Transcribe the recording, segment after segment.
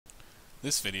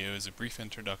This video is a brief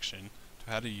introduction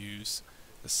to how to use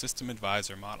the System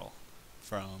Advisor model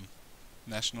from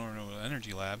National Renewable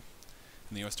Energy Lab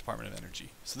in the U.S. Department of Energy.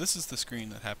 So this is the screen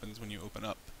that happens when you open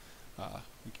up,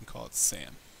 we can call it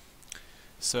SAM.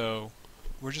 So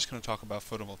we're just going to talk about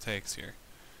photovoltaics here.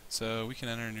 So we can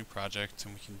enter a new project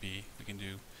and we can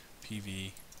do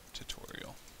PV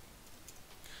tutorial.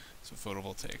 So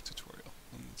photovoltaic tutorial,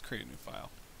 and let's create a new file.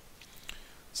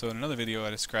 So in another video I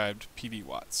described PV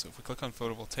watts. So if we click on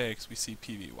photovoltaics, we see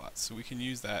PV watts. So we can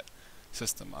use that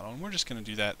system model, and we're just going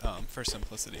to do that for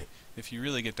simplicity. If you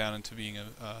really get down into being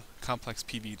a complex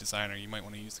PV designer, you might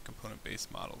want to use the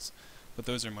component-based models, but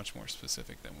those are much more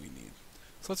specific than we need.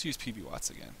 So let's use PV watts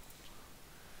again.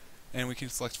 And we can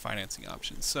select financing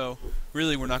options. So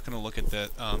really we're not going to look at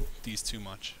these too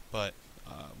much, but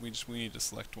we need to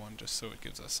select one just so it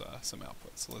gives us some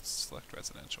output. So let's select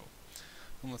residential.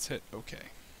 And let's hit OK.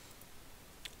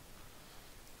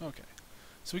 Okay,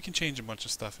 so we can change a bunch of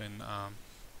stuff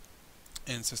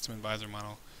in System Advisor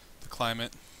model. The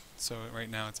climate, so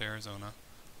right now it's Arizona.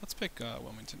 Let's pick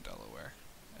Wilmington, Delaware,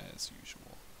 as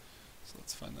usual. So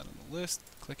let's find that on the list,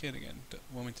 click it again.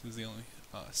 Wilmington is the only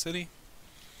city.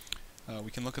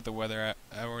 We can look at the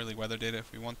hourly weather data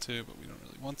if we want to, but we don't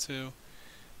really want to.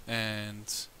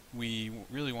 And we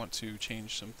really want to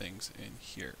change some things in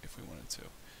here if we wanted to.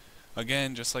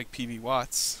 Again, just like PV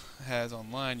watts has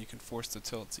online, you can force the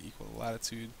tilt to equal the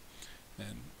latitude,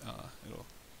 and it'll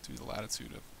do the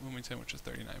latitude of Wilmington, which is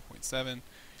 39.7,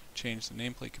 change the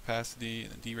nameplate capacity,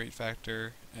 and the D-rate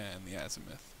factor, and the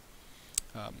azimuth.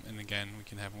 And again, we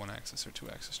can have 1-axis or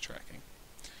 2-axis tracking.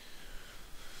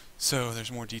 So there's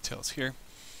more details here.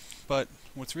 But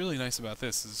what's really nice about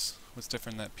this is, what's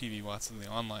different than PV watts in the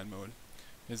online mode,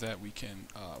 is that we can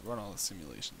run all the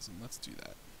simulations, and let's do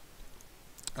that.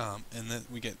 And then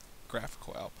we get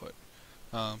graphical output.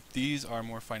 These are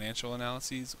more financial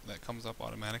analyses that comes up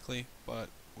automatically, but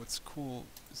what's cool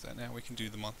is that now we can do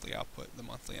the monthly output, the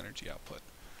monthly energy output.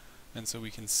 And so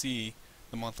we can see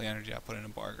the monthly energy output in a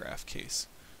bar graph case.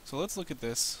 So let's look at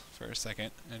this for a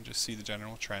second and just see the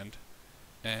general trend.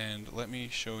 And let me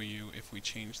show you, if we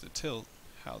change the tilt,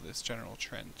 how this general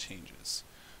trend changes.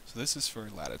 So this is for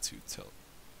latitude tilt.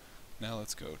 Now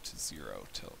let's go to 0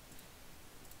 tilt.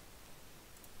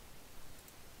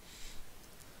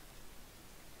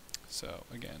 So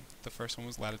again, the first one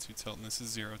was latitude tilt, and this is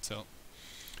 0 tilt.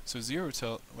 So 0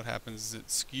 tilt, what happens is it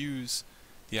skews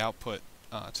the output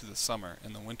to the summer,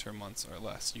 and the winter months are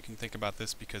less. You can think about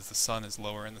this because the sun is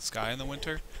lower in the sky in the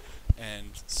winter,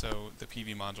 and so the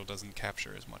PV module doesn't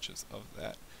capture as much of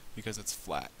that because it's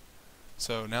flat.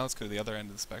 So now let's go to the other end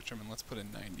of the spectrum, and let's put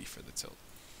in 90 for the tilt.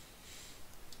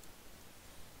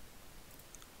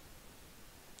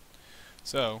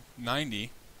 So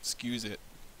 90 skews it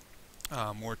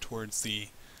more towards the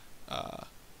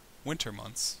winter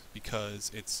months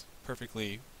because it's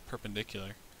perfectly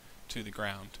perpendicular to the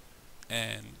ground,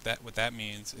 and what that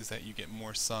means is that you get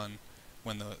more sun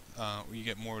when you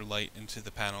get more light into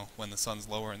the panel when the sun's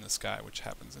lower in the sky, which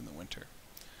happens in the winter.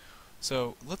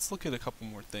 So let's look at a couple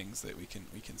more things that we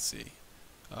can see.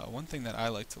 One thing that I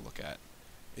like to look at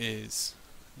is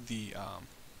the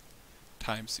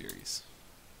time series.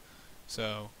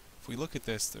 So if we look at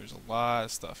this, there's a lot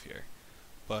of stuff here.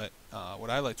 But what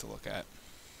I like to look at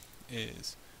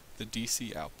is the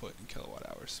DC output in kilowatt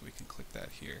hours. So we can click that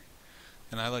here.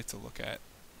 And I like to look at,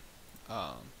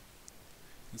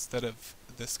 instead of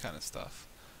this kind of stuff,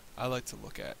 I like to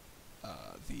look at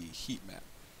the heat map.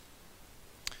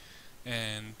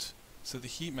 And so the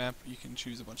heat map, you can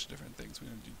choose a bunch of different things. We're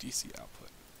going to do DC output.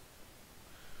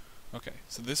 Okay,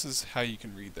 so this is how you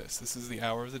can read this. This is the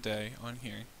hour of the day on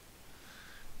here,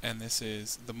 and this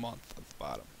is the month at the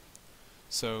bottom.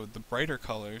 So the brighter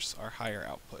colors are higher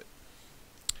output.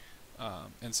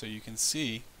 And so you can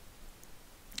see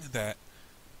that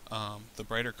the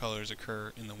brighter colors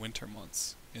occur in the winter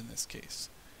months in this case.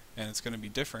 And it's going to be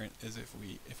different as if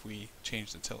we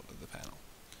change the tilt of the panel.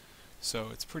 So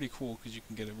it's pretty cool because you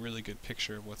can get a really good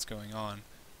picture of what's going on,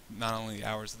 not only the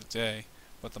hours of the day,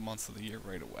 but the months of the year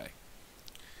right away.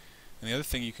 And the other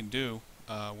thing you can do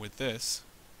with this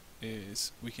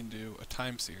is we can do a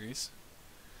time series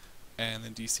and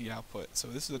then DC output. So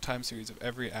this is a time series of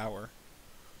every hour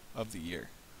of the year.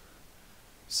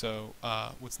 So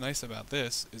what's nice about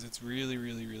this is it's really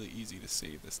easy to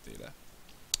save this data.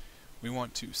 We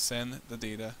want to send the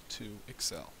data to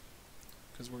Excel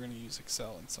because we're going to use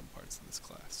Excel in some parts of this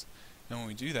class. And when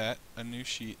we do that, a new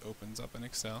sheet opens up in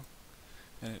Excel,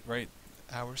 and it writes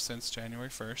hours since January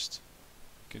 1st,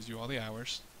 gives you all the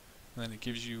hours, and then it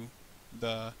gives you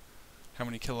how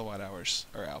many kilowatt hours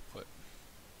are output.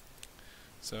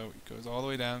 So it goes all the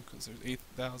way down because there's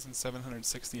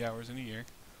 8,760 hours in a year.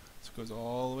 So it goes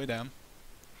all the way down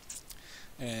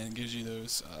and gives you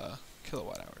those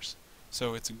kilowatt hours.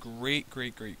 So it's a great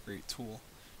tool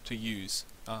to use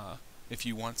if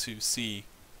you want to see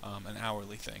an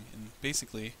hourly thing. And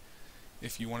basically,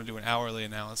 if you want to do an hourly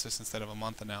analysis instead of a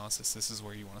month analysis, this is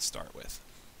where you want to start with.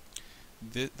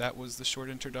 That was the short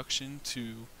introduction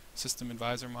to System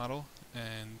Advisor model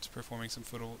and performing some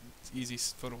easy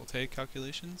photovoltaic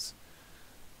calculations.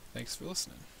 Thanks for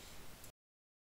listening.